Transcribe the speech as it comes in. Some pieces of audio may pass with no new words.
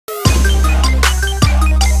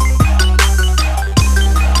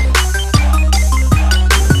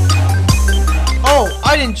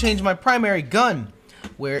didn't change my primary gun.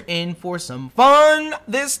 We're in for some fun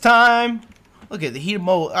this time. Look at the heat of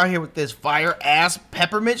Mo out here with this fire-ass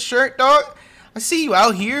peppermint shirt, dog. I see you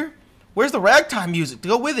out here. Where's the ragtime music to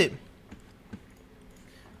go with it?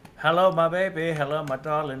 Hello, my baby. Hello, my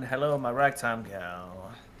darling. Hello, my ragtime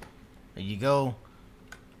gal. There you go.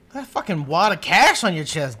 That fucking wad of cash on your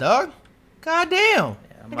chest, dog. God damn.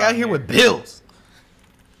 Yeah, I got here with bills.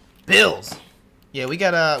 Bills. Yeah, we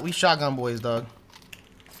got we shotgun boys, dog.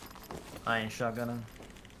 I ain't shotgunning.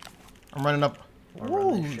 I'm running up.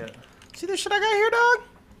 Ooh. Shit. See this shit I got here, dog?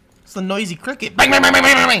 It's the noisy cricket. Bang, bang, bang, bang,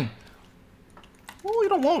 bang, bang. Ooh, you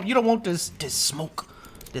don't want this smoke,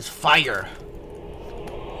 this fire.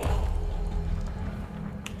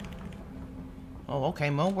 Oh,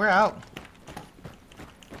 okay, Mo, we're out.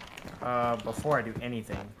 Before I do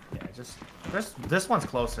anything, yeah, just this one's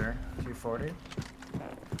closer. 240.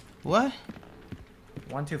 What?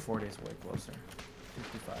 240 is way closer.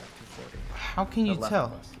 255, 240. How can you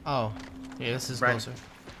tell? Oh, yeah, this is closer.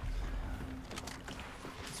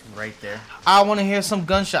 It's right there. I want to hear some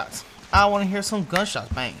gunshots. I want to hear some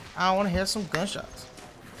gunshots. Bang. I want to hear some gunshots.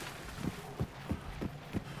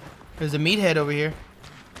 There's a meathead over here.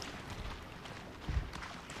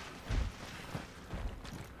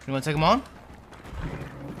 You want to take him on?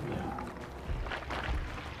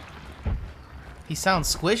 He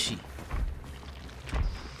sounds squishy.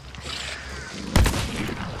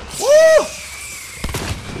 Woo!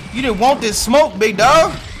 You didn't want this smoke, big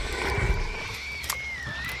dog.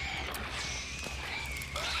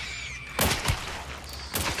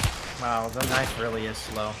 Wow, the knife really is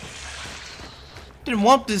slow. Didn't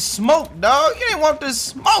want this smoke, dog. You didn't want this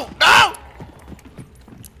smoke, dog.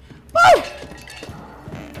 Woo!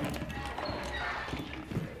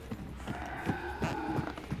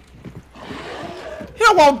 You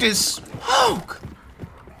don't want this smoke.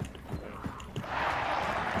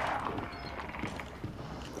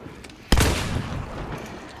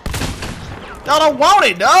 Y'all don't want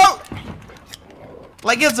it, dog.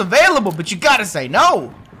 Like it's available, but you gotta say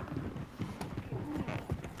no.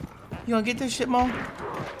 You gonna get this shit, Mo?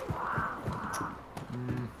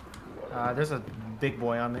 There's a big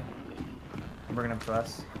boy on me. I'm bringing him to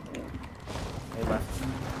us. He left.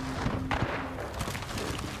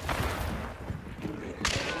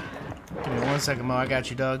 Give me 1 second, Mo. I got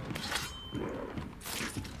you, dog.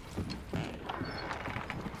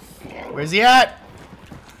 Where's he at?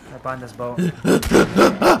 Right behind this boat.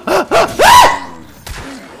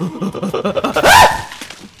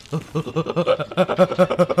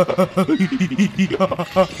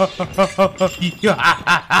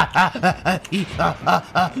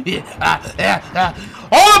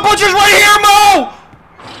 All the butchers right here, Mo!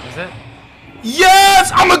 Is it?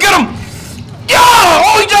 Yes! I'm gonna get him! Yeah!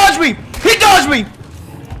 Oh, he dodged me! He dodged me!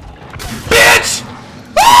 Bitch!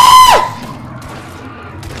 Ah!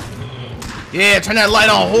 Yeah, turn that light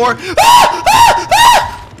on, whore! Ah!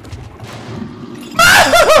 Ah!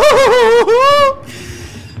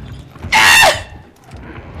 Ah!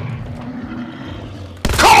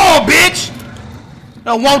 Come on, bitch! You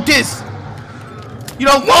don't want this! You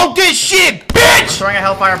don't want this shit, bitch! Throwing a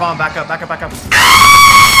hellfire bomb. Back up, back up, back up.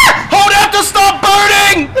 Ah! Hold up to stop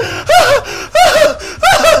burning!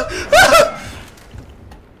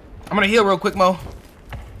 I'm gonna heal real quick, Mo.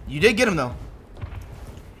 You did get him, though.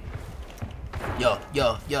 Yo.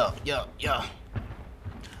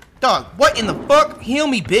 Dog, what in the fuck? Heal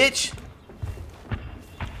me, bitch.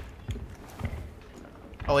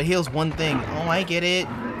 Oh, it heals one thing. Oh, I get it.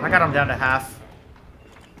 I got him down to half.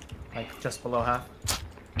 Like, just below half.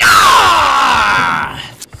 Ah!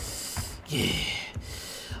 Yeah.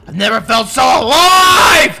 I've never felt so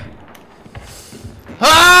alive!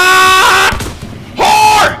 Ah!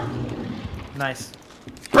 Whore! Nice.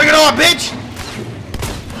 Bring it on, bitch!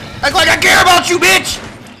 Act like I care about you, bitch!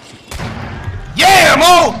 Yeah,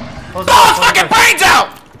 Mo! Blow his fucking brains out!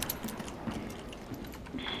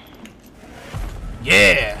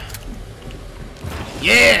 Yeah.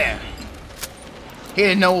 Yeah. He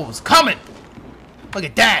didn't know what was coming. Look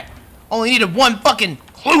at that. Only needed one fucking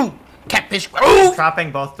clue. Catfish Grove.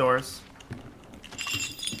 Trapping both doors.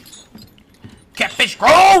 Catfish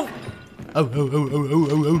Grove.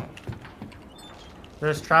 Oh.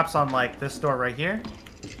 There's traps on like this door right here.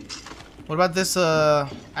 What about this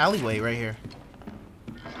alleyway right here?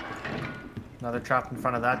 Another trap in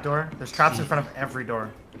front of that door. There's traps in front of every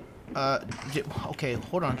door. Okay,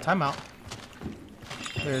 hold on. Time out.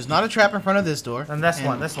 There's not a trap in front of this door. And this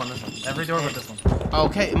one. Every door but this one.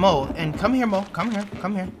 Okay, Mo, and come here, Mo. Come here,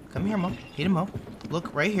 Mo. Hit him, Mo.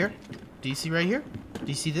 Look, right here. Do you see right here? Do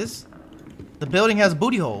you see this? The building has a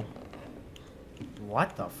booty hole.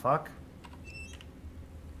 What the fuck?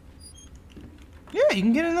 Yeah, you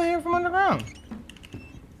can get in here from underground.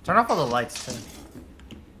 Turn off all the lights, too.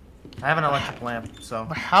 I have an electric lamp, so...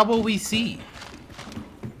 But how will we see?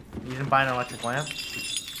 You didn't buy an electric lamp?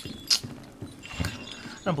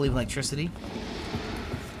 I don't believe in electricity.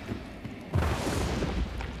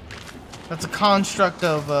 That's a construct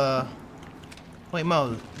of, Wait,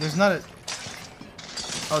 Mo, there's not a...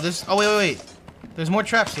 Oh, there's... Oh, wait. There's more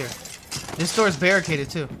traps here. This door is barricaded,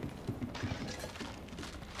 too.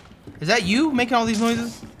 Is that you making all these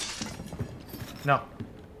noises? No.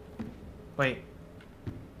 Wait.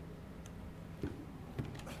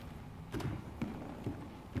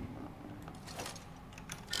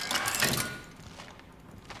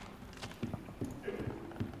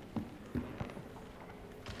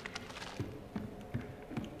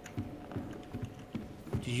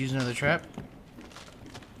 Did you use another trap?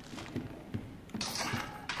 Use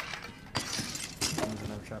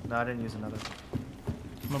another trap. No, I didn't use another.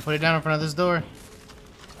 I'm gonna put it down in front of this door.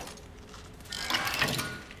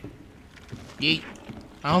 Yeet.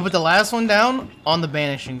 I'm gonna put the last one down on the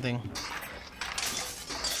banishing thing.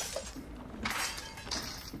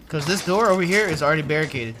 Because this door over here is already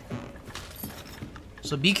barricaded.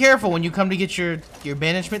 So be careful when you come to get your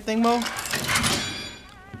banishment thing, Mo.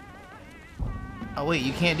 Oh wait,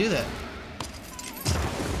 you can't do that.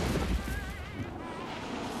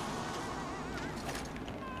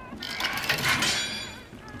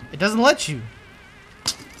 It doesn't let you.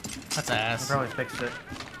 That's ass. I probably fixed it.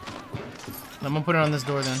 I'm gonna put it on this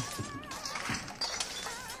door then.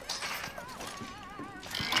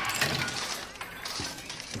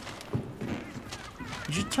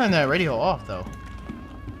 You should turn that radio off though.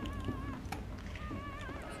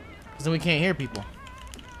 Cause then we can't hear people.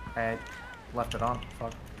 I left it on.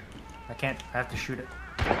 Fuck. I can't. I have to shoot it.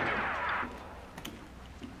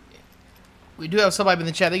 We do have somebody in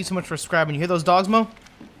the chat. Thank you so much for subscribing. You hear those dogs, Mo?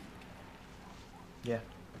 Yeah.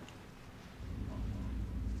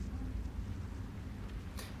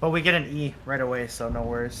 But we get an E right away, so no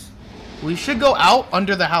worries. We should go out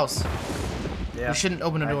under the house. Yeah. We shouldn't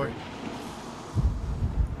open the door. Agree.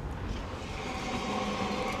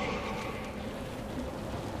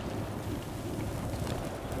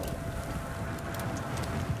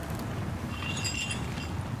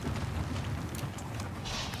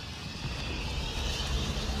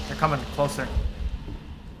 They're coming closer.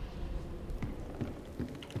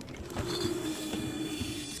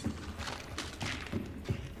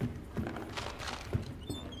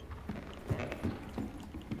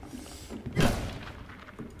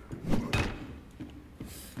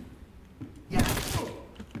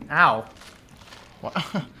 Ow. What?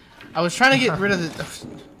 I was trying to get rid of the...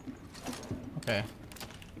 Okay.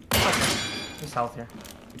 There's health here.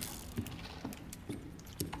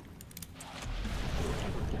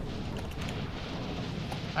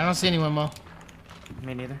 I don't see anyone, Mo.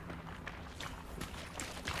 Me neither.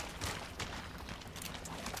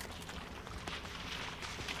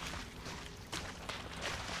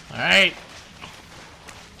 Alright.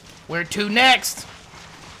 Where to next?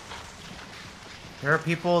 There are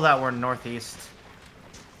people that were northeast.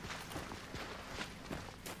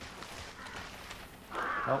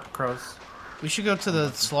 Oh, crows. We should go to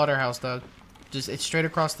the slaughterhouse, dog. Just, it's straight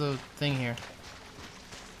across the thing here.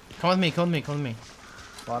 Come with me, come with me, come with me.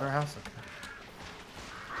 Slaughterhouse? Okay.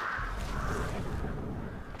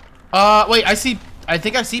 Wait, I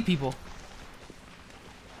think I see people.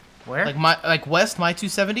 Where? Like west, my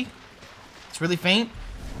 270. It's really faint.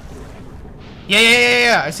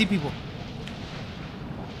 Yeah, I see people.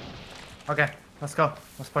 Okay, let's go.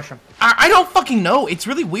 Let's push them. I don't fucking know. It's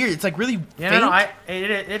really weird. It's like really Yeah, faint. no,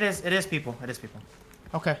 it is people. It is people.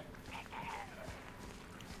 Okay.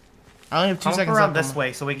 I only have 2 seconds around left. this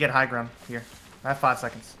way so we get high ground. Here. I have 5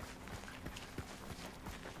 seconds.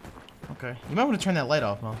 Okay. You might want to turn that light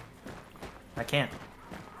off, Mo. I can't.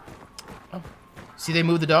 Oh. See, they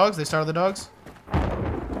moved the dogs? They started the dogs?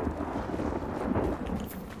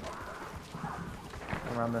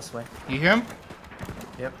 Around this way. You hear them?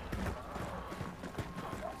 Yep.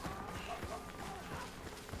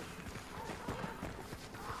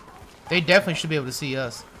 They definitely should be able to see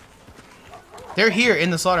us. They're here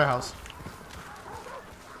in the slaughterhouse.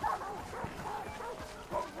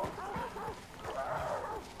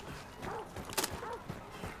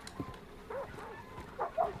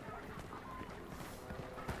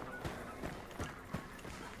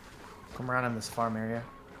 Come around in this farm area.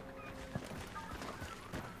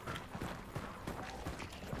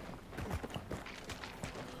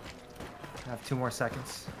 I have 2 more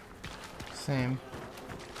seconds. Same.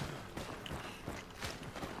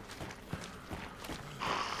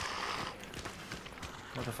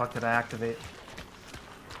 What the fuck did I activate?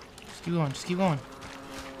 Just keep going. Just keep going.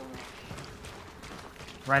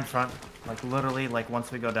 Right in front. Like, literally, like,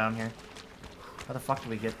 once we go down here. How the fuck do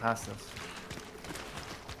we get past this?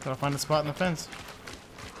 Gotta find a spot in the fence.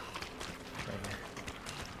 Right here.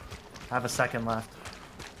 I have a second left.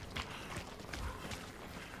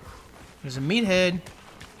 There's a meathead.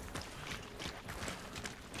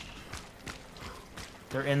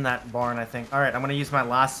 They're in that barn, I think. Alright, I'm gonna use my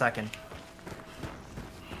last second.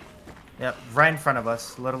 Yep, right in front of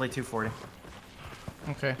us. Literally 240.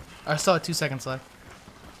 Okay. I still have 2 seconds left.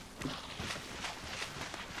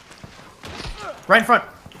 Right in front!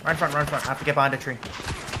 Right in front, right in front. I have to get behind a tree.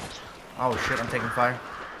 Oh shit, I'm taking fire.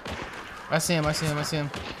 I see him, I see him, I see him.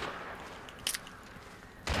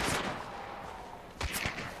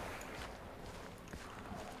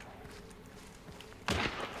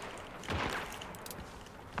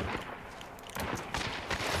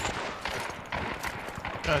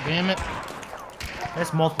 God damn it.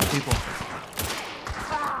 There's multiple people.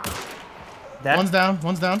 Dead. One's down,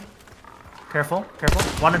 one's down. Careful, careful.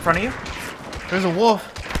 One in front of you. There's a wolf.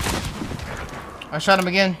 I shot him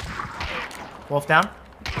again. Wolf down.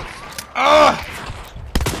 Ah!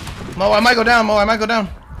 Mo, I might go down, Mo, I might go down.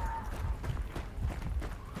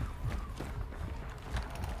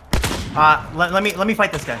 Let me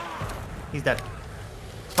fight this guy. He's dead.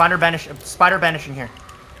 Spider banishing here.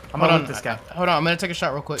 I'm gonna loot this guy. Hold on, I'm gonna take a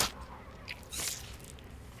shot real quick.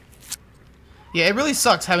 Yeah, it really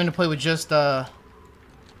sucks having to play with just a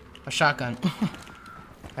shotgun.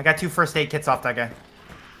 I got 2 first aid kits off that guy.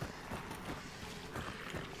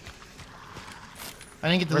 I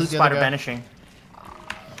didn't get to Where's loot the spider other guy. banishing?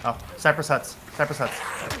 Oh, Cypress Huts. Cypress Huts.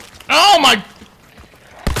 Oh my!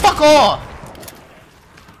 Fuck off!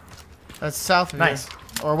 That's south of Nice. here.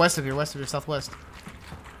 Or west of here, southwest.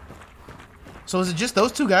 So is it just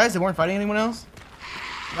those 2 guys? They weren't fighting anyone else?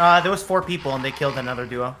 There was 4 people and they killed another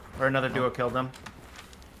duo. Or another duo killed them.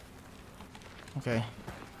 Okay.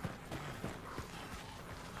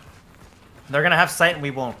 They're gonna have sight and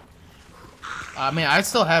we won't. I mean, I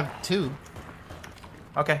still have 2.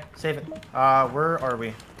 Okay, save it. Where are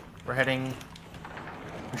we? We're heading...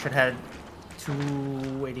 We should head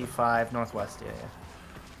 285 northwest. Yeah, yeah.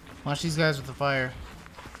 Watch these guys with the fire.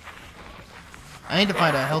 I need to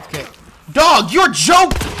find a health kit. Dog, you're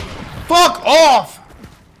joke! Fuck off!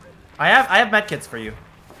 I have medkits for you.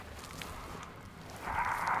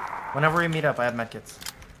 Whenever we meet up, I have medkits.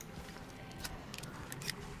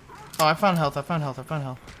 Oh, I found health, I found health.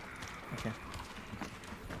 Okay.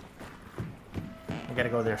 I gotta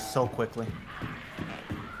go there so quickly.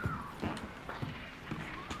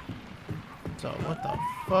 So, what the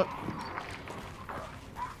fuck?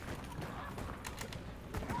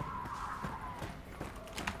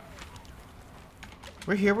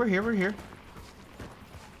 We're here.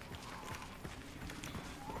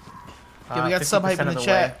 Okay, we got sub hype in the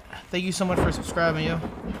chat. Thank you so much for subscribing, yo.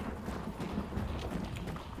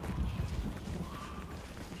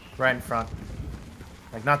 Right in front.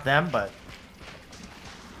 Like, not them, but...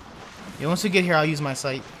 Yeah, once we get here, I'll use my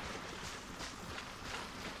sight.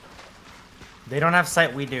 They don't have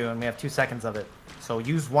sight, we do, and we have 2 seconds of it. So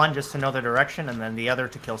use one just to know the direction, and then the other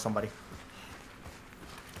to kill somebody.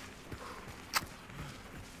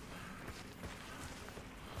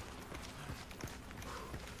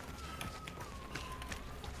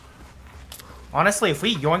 Honestly, if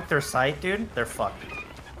we yoink their sight, dude, they're fucked.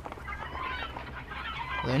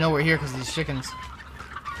 They know we're here because of these chickens.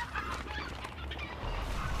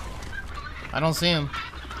 I don't see them.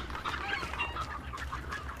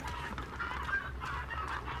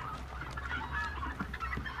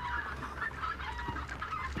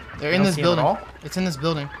 They're in this building. It's in this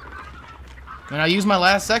building. I mean, I used my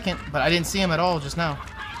last second, but I didn't see him at all just now.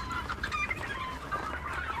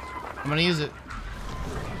 I'm gonna use it.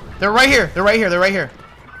 They're right here.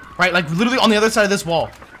 Right, like literally on the other side of this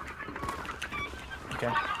wall.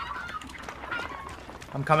 Okay.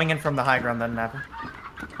 I'm coming in from the high ground then, Nappy.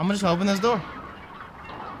 I'm just gonna open this door.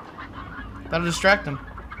 That'll distract them.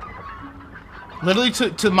 Literally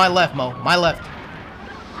to my left, Mo. My left.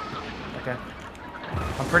 Okay.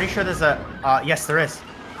 I'm pretty sure there's a... yes, there is.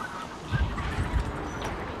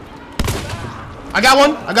 I got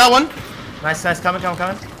one. Nice, coming.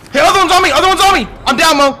 Hey, other one's on me! I'm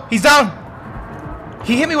down, Mo. He's down.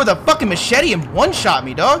 He hit me with a fucking machete and one-shot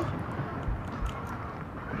me, dog.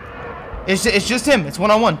 It's just him. It's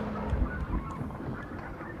one-on-one.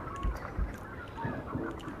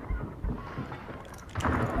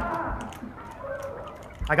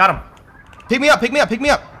 I got him. Pick me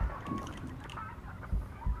up.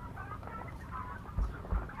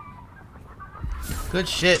 Good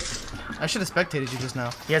shit. I should have spectated you just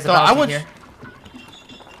now. He has a So, bounty here.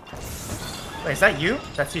 Wait, is that you?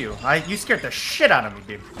 That's you. You scared the shit out of me,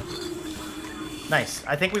 dude. Nice.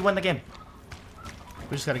 I think we won the game.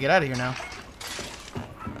 We just gotta get out of here now.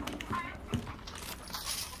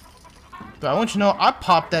 But I want you to know, I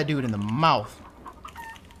popped that dude in the mouth.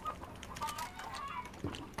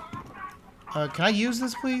 Can I use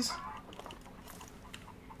this, please?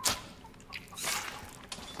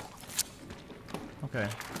 Okay.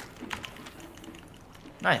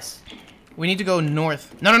 Nice. We need to go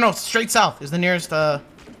north. No, straight south is the nearest, Yep.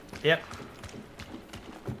 Yep.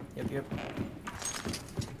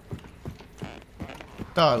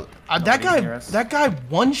 Dog, that guy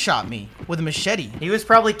one-shot me with a machete. He was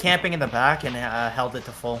probably camping in the back and held it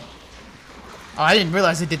to full. Oh, I didn't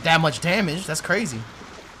realize it did that much damage. That's crazy.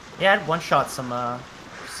 Yeah, I'd one-shot some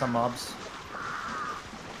mobs.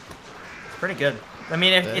 It's pretty good. I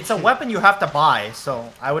mean, it's a weapon you have to buy,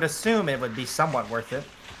 so I would assume it would be somewhat worth it.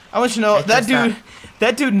 I want you to know,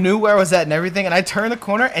 that dude knew where I was at and everything, and I turned the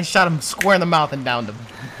corner and shot him square in the mouth and downed him.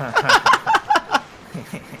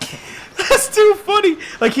 That's too funny.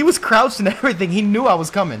 Like, he was crouched and everything. He knew I was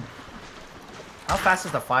coming. How fast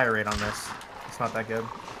is the fire rate on this? It's not that good.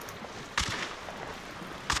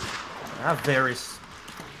 Okay. I was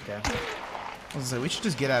gonna say, we should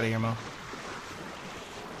just get out of here, Mo.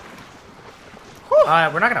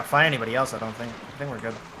 We're not gonna find anybody else, I don't think. I think we're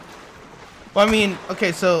good. Well, I mean,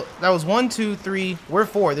 okay, so that was 1, 2, 3. We're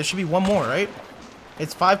 4. There should be one more, right?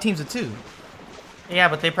 It's 5 teams of 2. Yeah,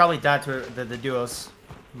 but they probably died to the duos.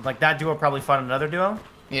 Like, that duo probably fought another duo?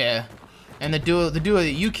 Yeah. And the duo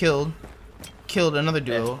that you killed another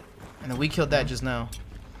duo. And then we killed that just now.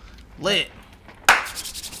 Lit.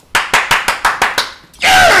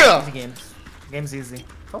 Yeah! Easy games. Game's easy.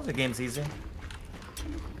 Told you the game's easy.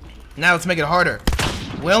 Now let's make it harder.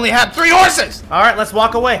 We only have 3 horses! Alright, let's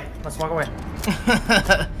walk away. Let's walk away.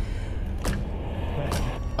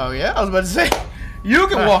 Oh, yeah? I was about to say, you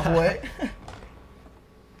can walk away.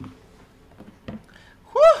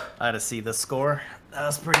 I had to see the score. That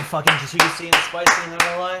was pretty fucking juicy and spicy, not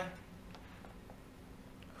gonna lie.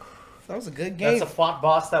 That was a good game. That's a fought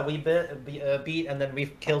boss that we beat, and then we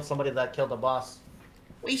killed somebody that killed the boss.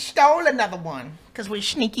 We stole another one, because we're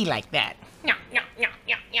sneaky like that. No.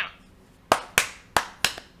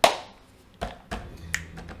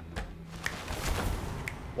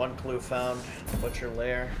 One clue found. Butcher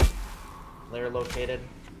lair. Lair located.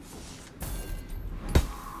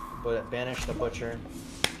 But banished the butcher.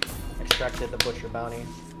 Extracted the butcher bounty.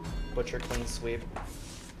 Butcher clean sweep.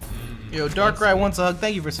 Yo, Darkrai wants a hug.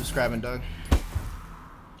 Thank you for subscribing, Doug.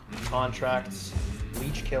 Contracts.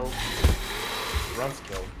 Leech killed. Runs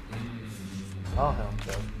killed. Allhelm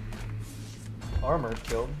killed. Armored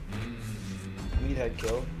killed. Meathead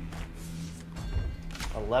killed.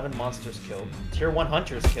 11 monsters killed. Tier 1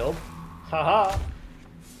 hunters killed. Haha.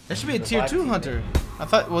 That should be a tier 2 hunter. I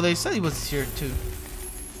thought, well, they said he was tier 2.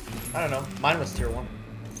 I don't know. Mine was tier 1.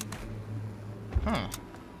 Huh.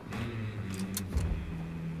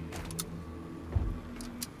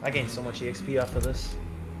 I gained so much EXP off of this.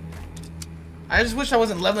 I just wish I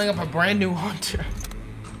wasn't leveling up a brand new hunter.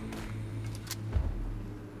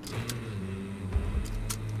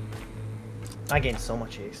 I gained so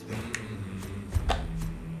much EXP.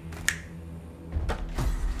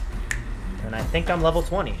 And I think I'm level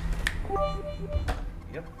 20.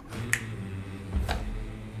 Yep.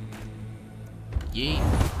 Yeet.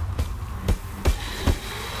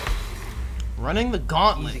 Running the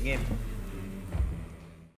gauntlet. Easy game.